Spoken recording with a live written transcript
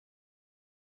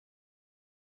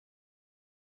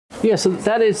Yeah, so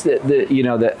that is the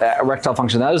erectile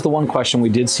function. That is the one question we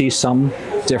did see some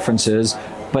differences,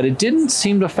 but it didn't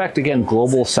seem to affect, again,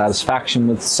 global satisfaction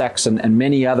with sex and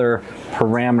many other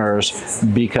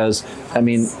parameters, because, I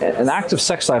mean, an active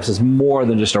sex life is more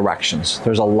than just erections.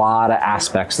 There's a lot of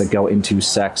aspects that go into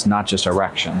sex, not just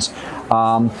erections.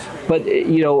 But,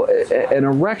 an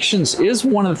erections is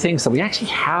one of the things that we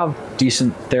actually have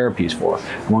decent therapies for.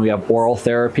 When we have oral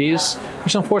therapies,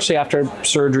 which unfortunately after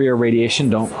surgery or radiation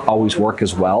don't always work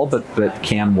as well, but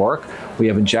can work. We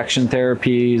have injection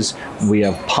therapies, we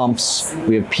have pumps,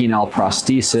 we have penile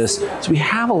prosthesis. So we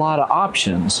have a lot of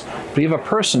options. But you have a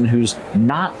person who's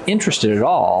not interested at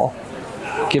all,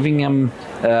 giving him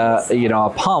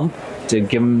a pump to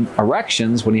give him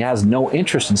erections when he has no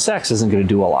interest in sex isn't going to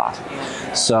do a lot.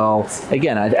 So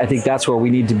again, I think that's where we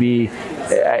need to be.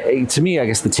 To me, I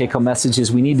guess the take-home message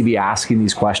is we need to be asking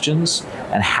these questions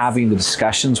and having the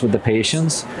discussions with the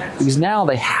patients, because now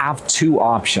they have two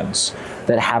options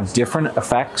that have different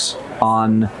effects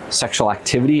on sexual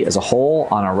activity as a whole,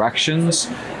 on erections,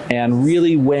 and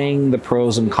really weighing the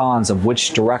pros and cons of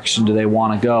which direction do they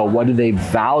want to go, what do they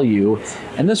value,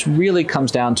 and this really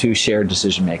comes down to shared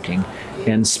decision making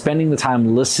and spending the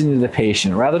time listening to the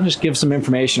patient rather than just give some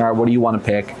information. All right, what do you want to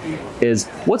pick? Is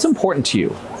what's important to you?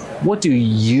 What do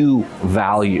you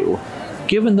value?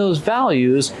 Given those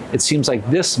values, it seems like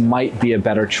this might be a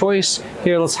better choice.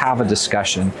 Here, let's have a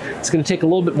discussion. It's going to take a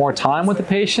little bit more time with the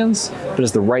patients, but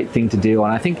it's the right thing to do.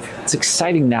 And I think it's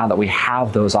exciting now that we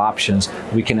have those options.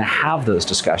 We can have those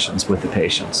discussions with the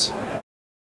patients.